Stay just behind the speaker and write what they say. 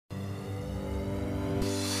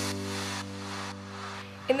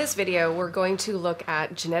In this video, we're going to look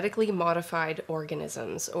at genetically modified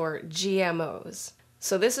organisms, or GMOs.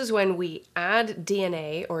 So this is when we add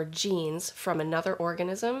DNA or genes from another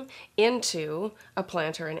organism into a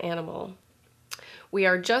plant or an animal. We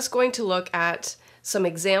are just going to look at some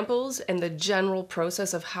examples and the general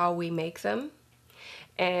process of how we make them.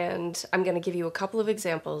 And I'm going to give you a couple of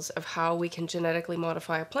examples of how we can genetically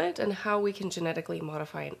modify a plant and how we can genetically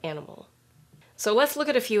modify an animal. So let's look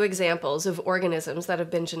at a few examples of organisms that have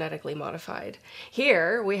been genetically modified.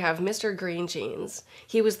 Here we have Mr. Green Jeans.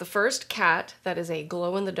 He was the first cat that is a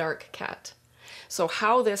glow-in-the-dark cat. So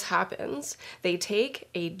how this happens, they take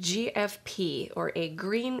a GFP, or a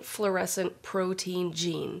green fluorescent protein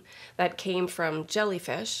gene that came from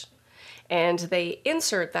jellyfish, and they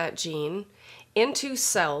insert that gene into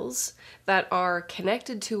cells that are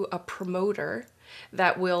connected to a promoter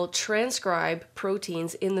that will transcribe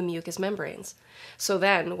proteins in the mucous membranes. So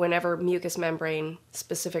then, whenever mucous membrane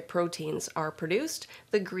specific proteins are produced,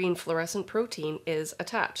 the green fluorescent protein is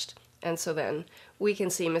attached. And so then we can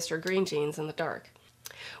see Mr. Green Jeans in the dark.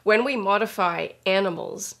 When we modify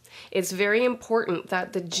animals, it's very important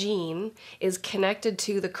that the gene is connected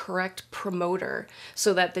to the correct promoter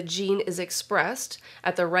so that the gene is expressed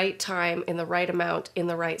at the right time, in the right amount, in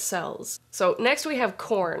the right cells. So next we have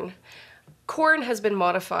corn. Corn has been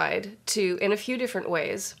modified in a few different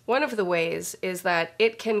ways. One of the ways is that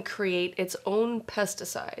it can create its own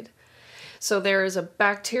pesticide. So there is a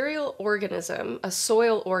bacterial organism, a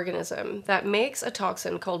soil organism, that makes a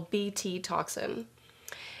toxin called Bt toxin.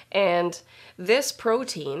 And this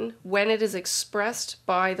protein, when it is expressed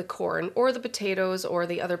by the corn or the potatoes or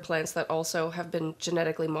the other plants that also have been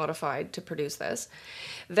genetically modified to produce this,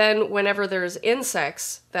 then whenever there's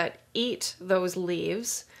insects that eat those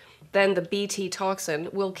leaves, then the Bt toxin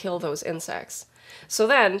will kill those insects. So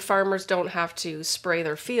then farmers don't have to spray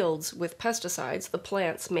their fields with pesticides. The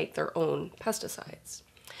plants make their own pesticides.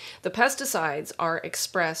 The pesticides are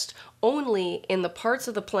expressed only in the parts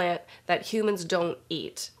of the plant that humans don't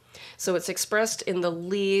eat. So it's expressed in the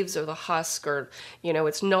leaves or the husk, or,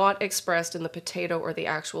 it's not expressed in the potato or the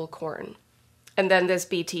actual corn. And then this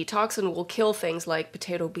Bt toxin will kill things like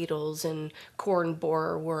potato beetles and corn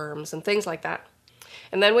borer worms and things like that.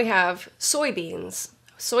 And then we have soybeans.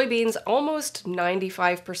 Soybeans, almost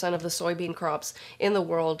 95% of the soybean crops in the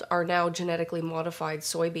world are now genetically modified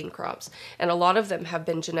soybean crops. And a lot of them have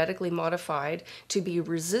been genetically modified to be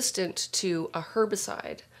resistant to a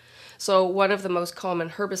herbicide. So one of the most common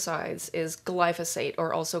herbicides is glyphosate,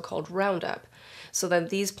 or also called Roundup. So then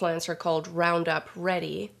these plants are called Roundup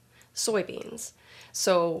Ready soybeans.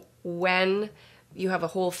 So when you have a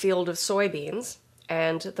whole field of soybeans,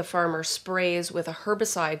 and the farmer sprays with a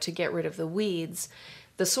herbicide to get rid of the weeds,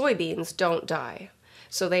 the soybeans don't die.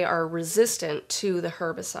 So they are resistant to the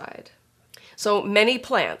herbicide. So many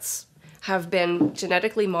plants have been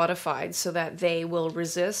genetically modified so that they will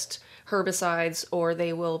resist herbicides or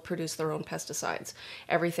they will produce their own pesticides.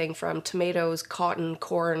 Everything from tomatoes, cotton,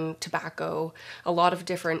 corn, tobacco, a lot of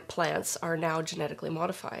different plants are now genetically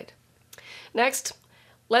modified. Next,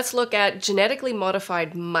 let's look at genetically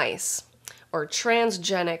modified mice, or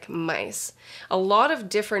transgenic mice. A lot of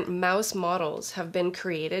different mouse models have been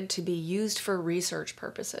created to be used for research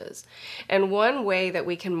purposes. And one way that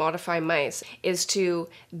we can modify mice is to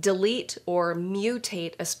delete or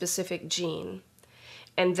mutate a specific gene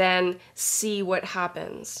and then see what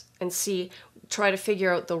happens and try to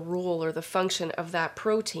figure out the role or the function of that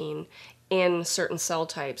protein in certain cell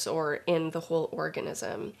types or in the whole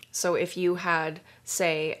organism. So if you had,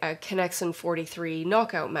 say, a connexin 43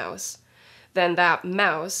 knockout mouse, then that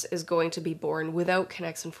mouse is going to be born without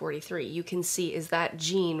connexin 43. You can see, is that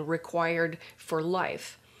gene required for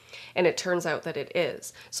life? And it turns out that it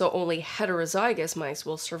is. So only heterozygous mice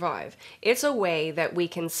will survive. It's a way that we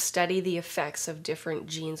can study the effects of different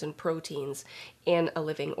genes and proteins in a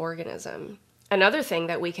living organism. Another thing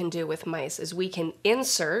that we can do with mice is we can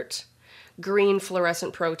insert green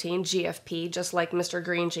fluorescent protein, GFP, just like Mr.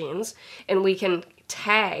 Green Jeans, and we can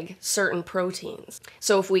tag certain proteins.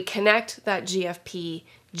 So if we connect that GFP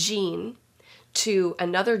gene to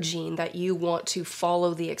another gene that you want to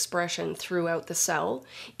follow the expression throughout the cell,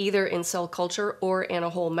 either in cell culture or in a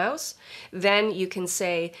whole mouse, then you can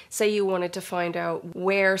say you wanted to find out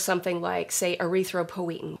where something like, say,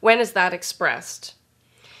 erythropoietin, when is that expressed?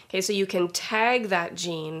 Okay, so you can tag that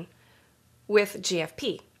gene with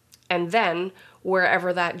GFP. And then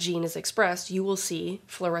wherever that gene is expressed, you will see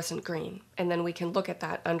fluorescent green. And then we can look at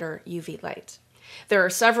that under UV light. There are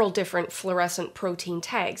several different fluorescent protein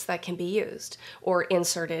tags that can be used or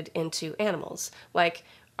inserted into animals, like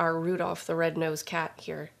our Rudolph the red-nosed cat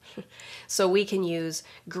here. So we can use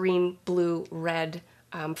green, blue, red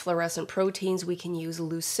fluorescent proteins, we can use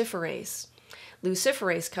luciferase.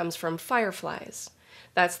 Luciferase comes from fireflies.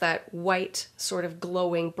 That's that white, sort of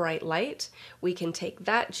glowing bright light. We can take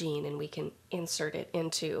that gene and we can insert it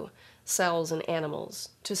into cells and animals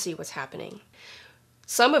to see what's happening.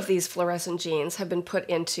 Some of these fluorescent genes have been put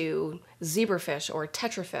into zebrafish or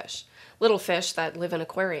tetrafish, little fish that live in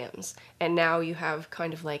aquariums. And now you have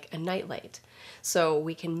kind of like a nightlight. So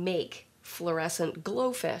we can make fluorescent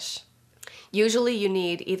glowfish. Usually you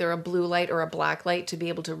need either a blue light or a black light to be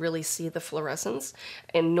able to really see the fluorescence.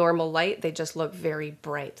 In normal light, they just look very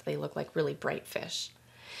bright. They look like really bright fish.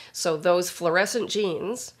 So those fluorescent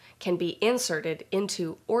genes can be inserted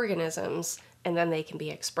into organisms and then they can be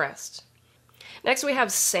expressed. Next we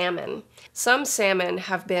have salmon. Some salmon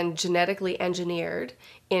have been genetically engineered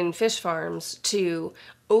in fish farms to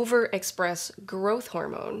overexpress growth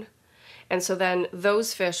hormone. And so then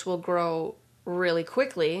those fish will grow really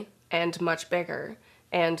quickly and much bigger,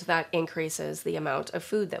 and that increases the amount of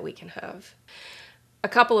food that we can have. A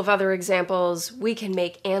couple of other examples, we can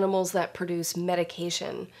make animals that produce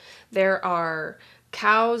medication. There are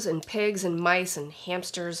cows and pigs and mice and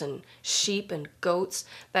hamsters and sheep and goats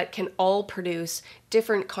that can all produce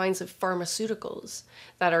different kinds of pharmaceuticals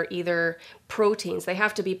that are either proteins. They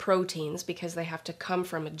have to be proteins because they have to come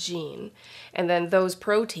from a gene. And then those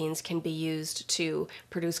proteins can be used to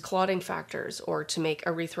produce clotting factors or to make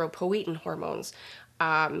erythropoietin hormones,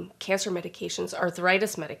 cancer medications,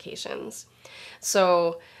 arthritis medications.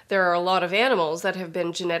 So there are a lot of animals that have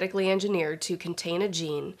been genetically engineered to contain a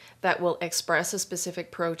gene that will express a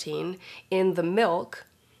specific protein in the milk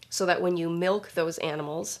so that when you milk those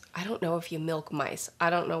animals, I don't know if you milk mice. I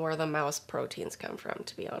don't know where the mouse proteins come from,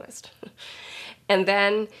 to be honest. And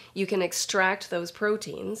then you can extract those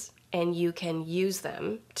proteins and you can use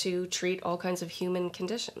them to treat all kinds of human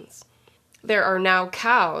conditions. There are now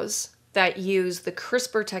cows that use the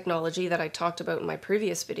CRISPR technology that I talked about in my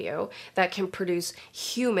previous video that can produce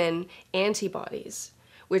human antibodies,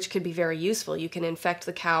 which could be very useful. You can infect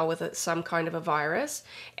the cow with some kind of a virus,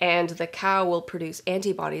 and the cow will produce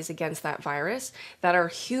antibodies against that virus that are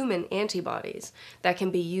human antibodies that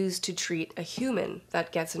can be used to treat a human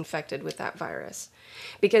that gets infected with that virus.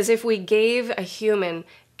 Because if we gave a human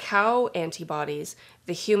cow antibodies,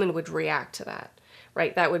 the human would react to that.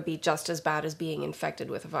 Right? That would be just as bad as being infected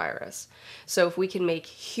with a virus. So if we can make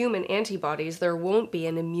human antibodies, there won't be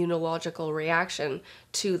an immunological reaction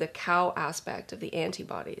to the cow aspect of the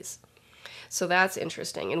antibodies. So that's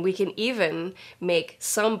interesting. And we can even make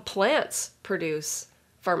some plants produce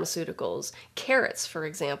pharmaceuticals. Carrots, for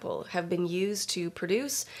example, have been used to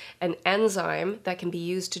produce an enzyme that can be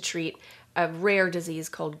used to treat a rare disease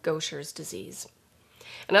called Gaucher's disease.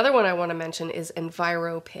 Another one I want to mention is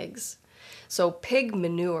Enviropigs. So pig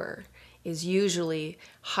manure is usually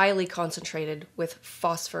highly concentrated with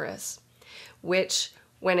phosphorus, which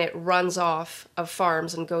when it runs off of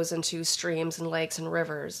farms and goes into streams and lakes and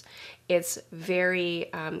rivers, it's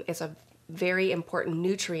a very important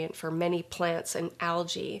nutrient for many plants and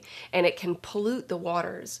algae, and it can pollute the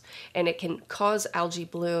waters, and it can cause algae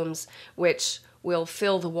blooms, which will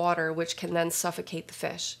fill the water, which can then suffocate the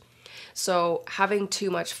fish. So having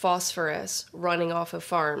too much phosphorus running off of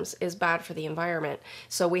farms is bad for the environment.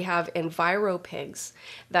 So we have Enviropigs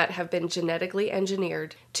that have been genetically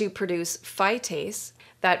engineered to produce phytase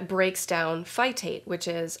that breaks down phytate, which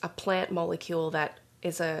is a plant molecule that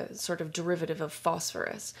is a sort of derivative of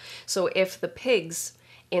phosphorus. So if the pigs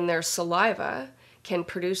in their saliva can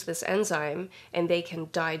produce this enzyme and they can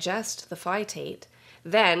digest the phytate,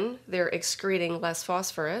 then they're excreting less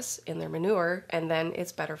phosphorus in their manure, and then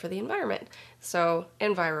it's better for the environment. So,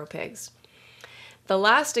 Enviropigs. The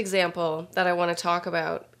last example that I want to talk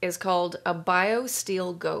about is called a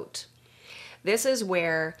Biosteel goat. This is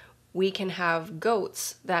where we can have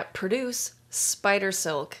goats that produce spider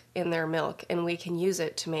silk in their milk, and we can use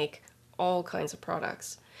it to make all kinds of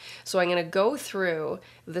products. So I'm going to go through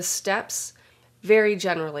the steps very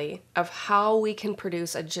generally of how we can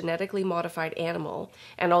produce a genetically modified animal,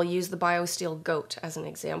 and I'll use the Biosteel goat as an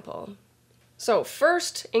example. So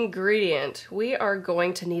first ingredient, we are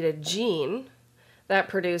going to need a gene that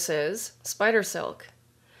produces spider silk.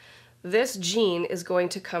 This gene is going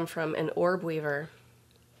to come from an orb weaver,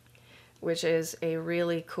 which is a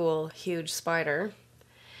really cool, huge spider.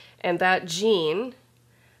 And that gene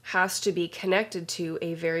has to be connected to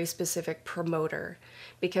a very specific promoter.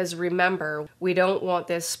 Because remember, we don't want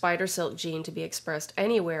this spider silk gene to be expressed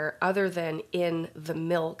anywhere other than in the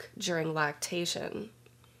milk during lactation.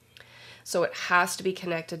 So it has to be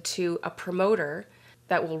connected to a promoter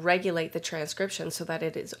that will regulate the transcription so that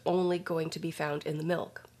it is only going to be found in the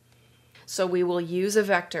milk. So we will use a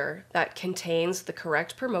vector that contains the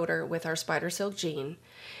correct promoter with our spider silk gene,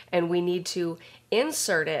 and we need to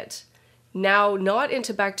insert it now not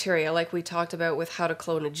into bacteria like we talked about with how to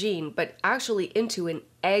clone a gene, but actually into an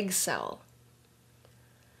egg cell.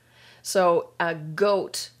 So a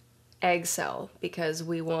goat egg cell, because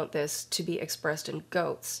we want this to be expressed in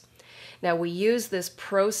goats. Now we use this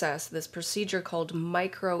process, this procedure called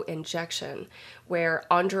microinjection, where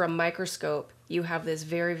under a microscope you have this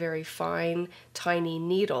very, very fine, tiny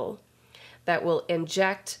needle that will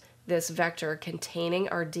inject this vector containing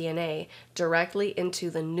our DNA directly into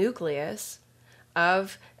the nucleus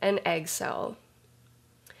of an egg cell.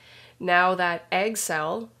 Now that egg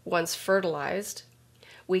cell, once fertilized,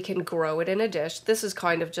 we can grow it in a dish. This is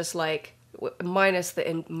kind of just like, minus the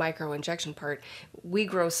microinjection part, we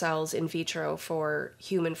grow cells in vitro for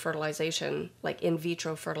human fertilization, like in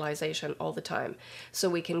vitro fertilization all the time. So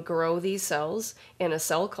we can grow these cells in a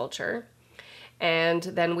cell culture, and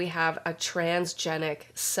then we have a transgenic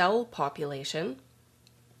cell population,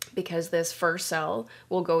 because this first cell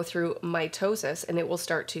will go through mitosis and it will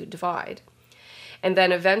start to divide. And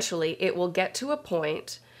then eventually it will get to a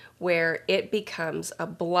point where it becomes a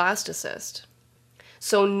blastocyst.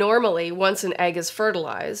 So normally, once an egg is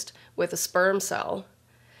fertilized with a sperm cell,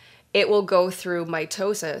 it will go through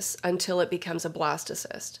mitosis until it becomes a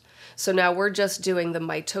blastocyst. So now we're just doing the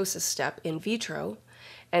mitosis step in vitro,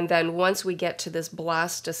 and then once we get to this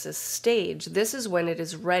blastocyst stage, this is when it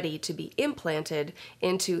is ready to be implanted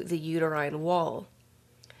into the uterine wall.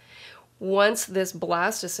 Once this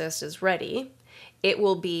blastocyst is ready, it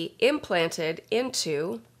will be implanted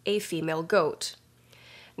into a female goat.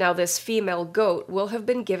 Now, this female goat will have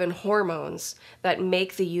been given hormones that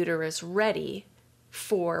make the uterus ready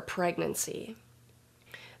for pregnancy.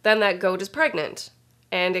 Then that goat is pregnant,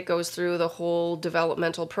 and it goes through the whole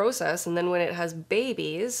developmental process, and then when it has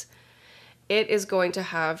babies, it is going to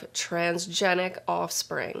have transgenic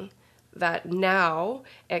offspring that now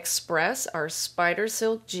express our spider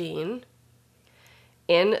silk gene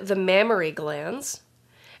in the mammary glands.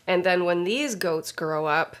 And then when these goats grow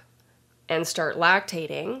up and start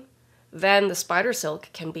lactating, then the spider silk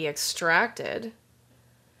can be extracted,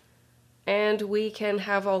 and we can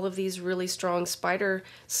have all of these really strong spider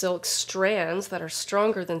silk strands that are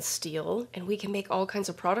stronger than steel, and we can make all kinds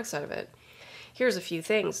of products out of it. Here's a few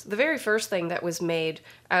things. The very first thing that was made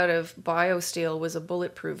out of Biosteel was a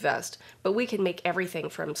bulletproof vest, but we can make everything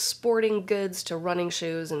from sporting goods to running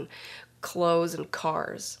shoes and clothes and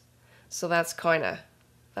cars. So that's kind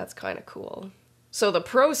of cool. So the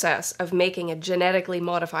process of making a genetically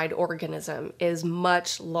modified organism is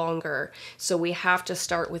much longer. So we have to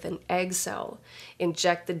start with an egg cell,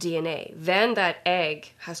 inject the DNA. Then that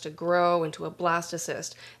egg has to grow into a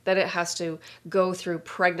blastocyst. Then it has to go through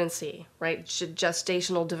pregnancy, right?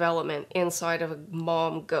 Gestational development inside of a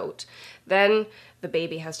mom goat. Then the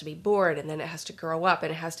baby has to be born, and then it has to grow up,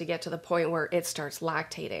 and it has to get to the point where it starts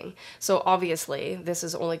lactating. So obviously, this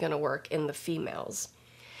is only going to work in the females.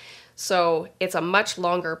 So it's a much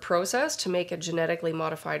longer process to make a genetically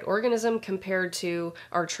modified organism compared to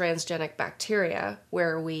our transgenic bacteria,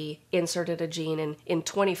 where we inserted a gene and in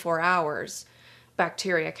 24 hours,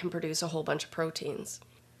 bacteria can produce a whole bunch of proteins.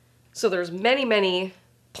 So there's many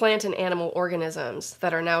plant and animal organisms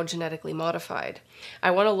that are now genetically modified. I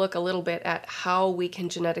want to look a little bit at how we can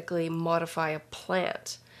genetically modify a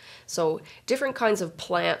plant. So different kinds of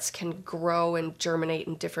plants can grow and germinate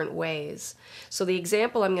in different ways. So the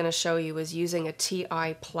example I'm going to show you is using a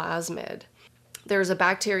TI plasmid. There's a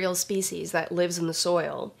bacterial species that lives in the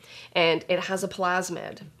soil, and it has a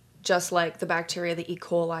plasmid, just like the bacteria, the E.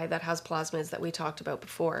 coli, that has plasmids that we talked about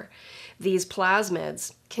before. These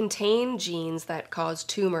plasmids contain genes that cause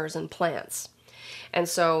tumors in plants. And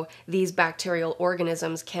so these bacterial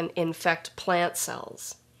organisms can infect plant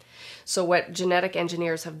cells. So what genetic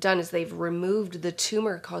engineers have done is they've removed the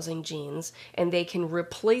tumor-causing genes, and they can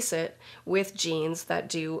replace it with genes that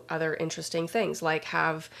do other interesting things, like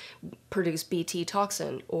produce Bt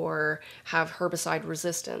toxin, or have herbicide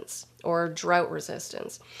resistance, or drought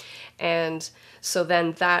resistance. And so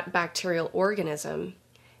then that bacterial organism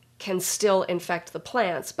can still infect the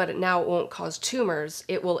plants, but it now won't cause tumors.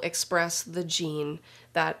 It will express the gene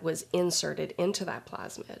that was inserted into that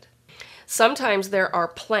plasmid. Sometimes there are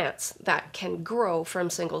plants that can grow from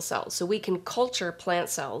single cells. So we can culture plant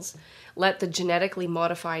cells, let the genetically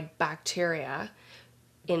modified bacteria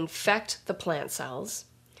infect the plant cells,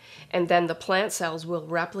 and then the plant cells will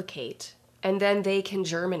replicate, and then they can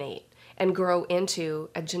germinate and grow into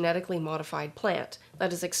a genetically modified plant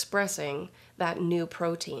that is expressing that new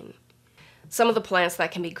protein. Some of the plants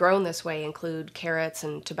that can be grown this way include carrots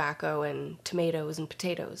and tobacco and tomatoes and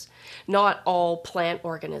potatoes. Not all plant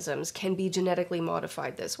organisms can be genetically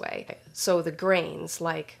modified this way. So the grains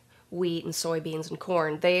like wheat and soybeans and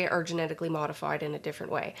corn, they are genetically modified in a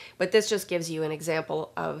different way. But this just gives you an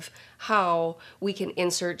example of how we can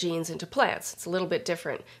insert genes into plants. It's a little bit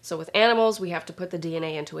different. So with animals, we have to put the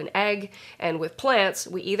DNA into an egg, and with plants,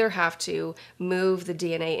 we either have to move the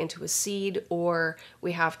DNA into a seed or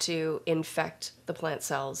we have to infect the plant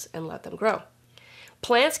cells and let them grow.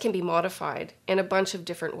 Plants can be modified in a bunch of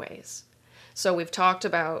different ways. So we've talked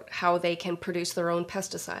about how they can produce their own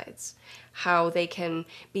pesticides, how they can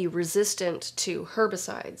be resistant to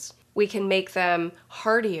herbicides. We can make them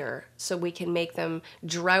hardier, so we can make them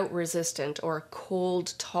drought resistant or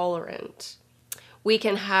cold tolerant. We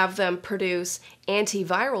can have them produce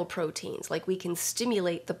antiviral proteins, like we can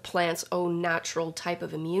stimulate the plant's own natural type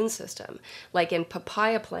of immune system. Like in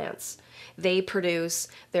papaya plants, they produce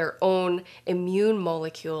their own immune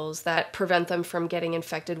molecules that prevent them from getting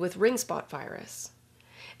infected with ring spot virus.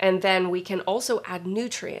 And then we can also add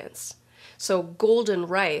nutrients. So golden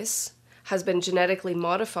rice has been genetically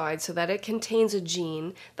modified so that it contains a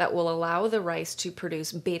gene that will allow the rice to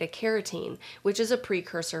produce beta-carotene, which is a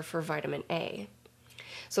precursor for vitamin A.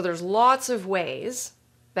 So there's lots of ways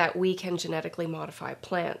that we can genetically modify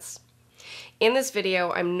plants. In this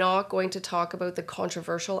video, I'm not going to talk about the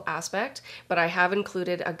controversial aspect, but I have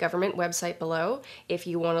included a government website below if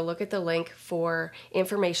you want to look at the link for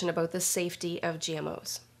information about the safety of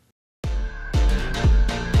GMOs.